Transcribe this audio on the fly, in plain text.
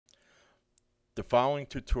The following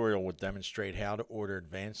tutorial will demonstrate how to order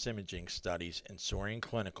advanced imaging studies in Soarian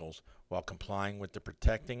clinicals while complying with the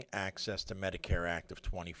Protecting Access to Medicare Act of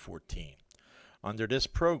 2014. Under this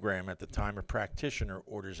program, at the time a practitioner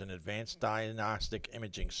orders an advanced diagnostic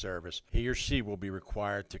imaging service, he or she will be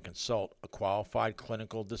required to consult a Qualified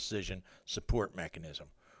Clinical Decision Support Mechanism,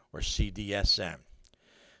 or CDSM.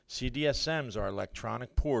 CDSMs are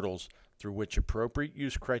electronic portals through which appropriate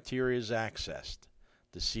use criteria is accessed.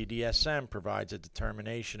 The CDSM provides a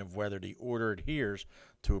determination of whether the order adheres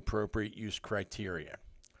to appropriate use criteria.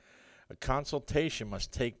 A consultation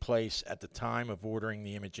must take place at the time of ordering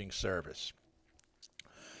the imaging service.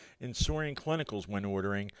 In Soarian clinicals, when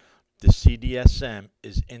ordering, the CDSM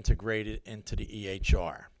is integrated into the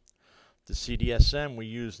EHR. The CDSM we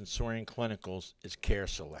use in Soarian clinicals is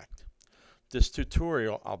CareSelect. This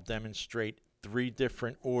tutorial, I'll demonstrate 3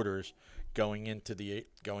 different orders going into the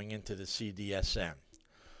CDSM.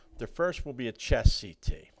 The first will be a chest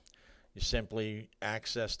CT. You simply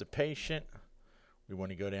access the patient. We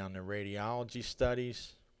want to go down to radiology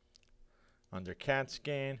studies, under CAT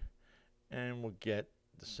scan, and we'll get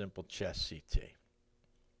the simple chest CT.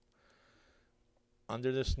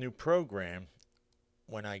 Under this new program,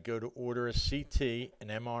 when I go to order a CT, an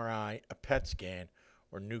MRI, a PET scan,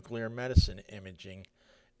 or nuclear medicine imaging,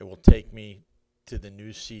 it will take me to the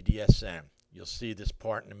new CDSM. You'll see this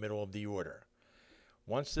part in the middle of the order.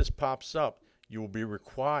 Once this pops up, you will be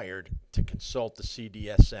required to consult the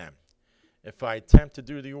CDSM. If I attempt to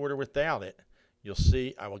do the order without it, you'll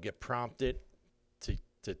see I will get prompted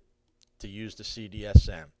to use the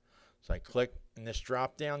CDSM. So I click in this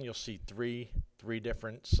drop down, you'll see three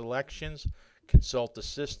different selections. Consult the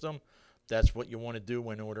system. That's what you want to do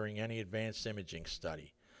when ordering any advanced imaging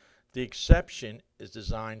study. The exception is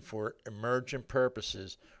designed for emergent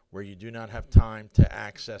purposes where you do not have time to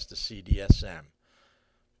access the CDSM.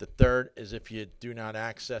 The third is if you do not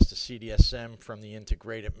access the CDSM from the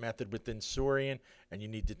integrated method within Soarian and you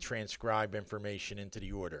need to transcribe information into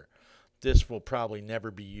the order. This will probably never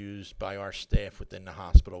be used by our staff within the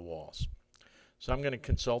hospital walls. So I'm going to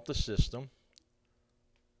consult the system.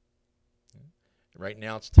 Right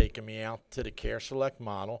now it's taking me out to the CareSelect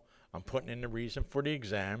model. I'm putting in the reason for the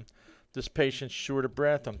exam. This patient's short of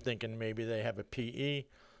breath. I'm thinking maybe they have a PE,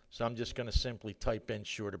 so I'm just going to simply type in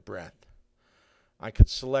short of breath. I could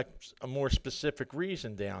select a more specific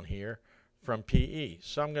reason down here from PE.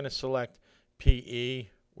 So I'm going to select PE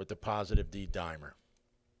with the positive D-dimer.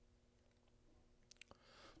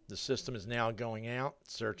 The system is now going out,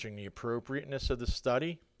 searching the appropriateness of the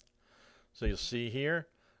study. So you'll see here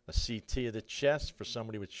a CT of the chest for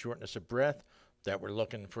somebody with shortness of breath that we're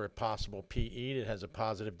looking for a possible PE that has a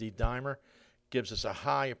positive D-dimer. Gives us a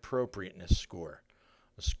high appropriateness score,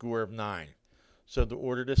 a score of 9. So to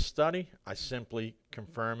order this study, I simply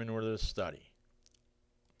confirm and order the study.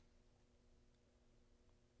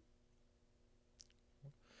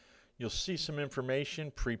 You'll see some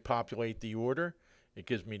information pre-populate the order. It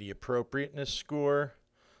gives me the appropriateness score,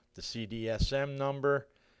 the CDSM number,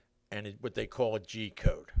 and what they call a G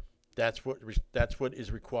code. That's what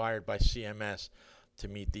is required by CMS to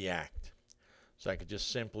meet the act. So I could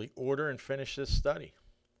just simply order and finish this study.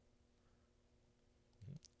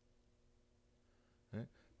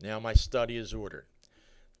 Now my study is ordered.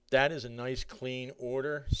 That is a nice clean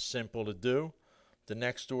order, simple to do. The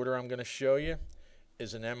next order I'm going to show you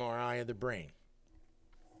is an MRI of the brain.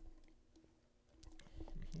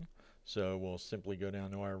 So we'll simply go down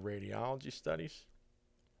to our radiology studies.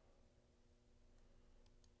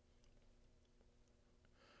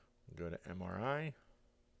 Go to MRI.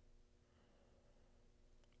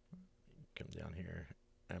 Come down here,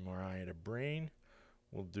 MRI of the brain.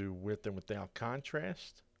 We'll do with and without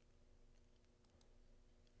contrast.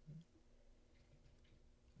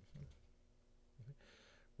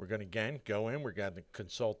 We're going to again go in. We're going to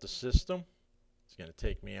consult the system. It's going to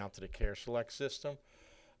take me out to the CareSelect system.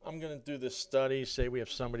 I'm going to do this study. Say we have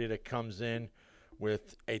somebody that comes in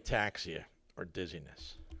with ataxia or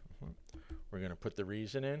dizziness. We're going to put the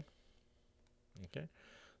reason in. Okay.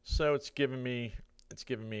 So it's giving me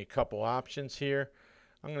a couple options here.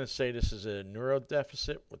 I'm going to say this is a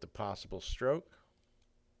neurodeficit with a possible stroke.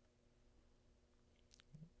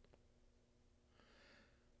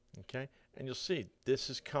 Okay, and you'll see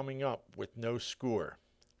this is coming up with no score.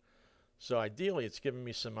 So ideally it's giving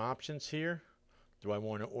me some options here. Do I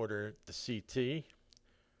want to order the CT,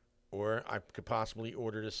 or I could possibly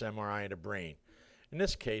order this MRI of the brain? In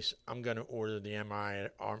this case, I'm going to order the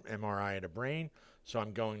MRI of the brain, so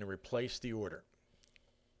I'm going to replace the order.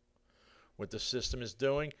 What the system is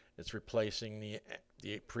doing, it's replacing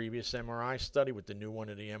the previous MRI study with the new one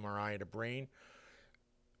of the MRI of the brain.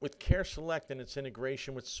 with Care Select and its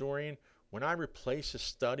integration with Soarian, when I replace a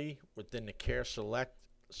study within the Care Select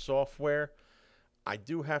software, I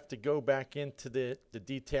do have to go back into the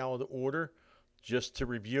detail of the order just to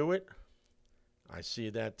review it. I see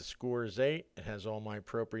that the score is 8. It has all my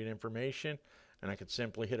appropriate information, and I can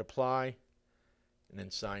simply hit apply and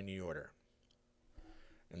then sign the order.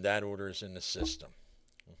 And that order is in the system.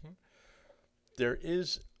 There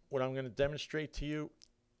is, what I'm going to demonstrate to you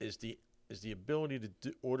is the ability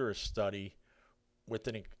to order a study with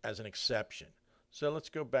as an exception. So let's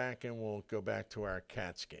go back and we'll go back to our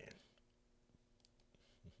CAT scan.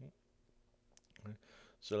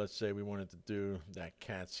 So let's say we wanted to do that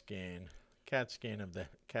CAT scan of the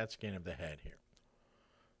head here.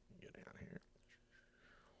 Get down here.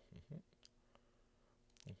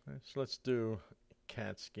 Okay, so let's do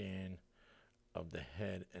CAT scan of the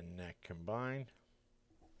head and neck combined.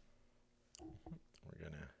 We're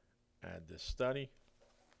going to add this study.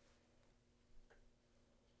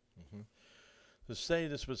 So say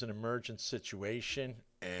this was an emergent situation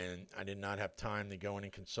and I did not have time to go in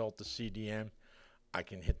and consult the CDM. I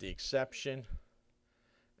can hit the exception,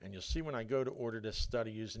 and you'll see when I go to order this study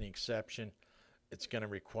using the exception, it's going to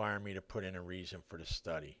require me to put in a reason for the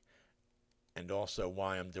study and also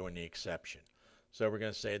why I'm doing the exception. So we're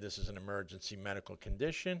going to say this is an emergency medical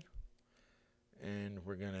condition, and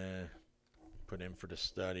we're going to put in for the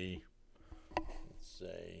study, let's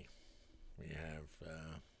say we have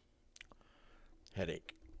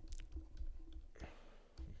headache.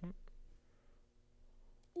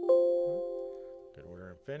 Good order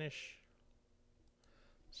and finish.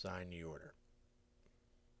 Sign the order.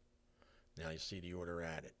 Now you see the order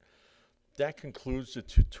added. That concludes the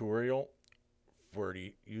tutorial for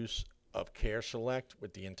the use of Care Select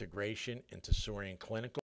with the integration into Soarian Clinical.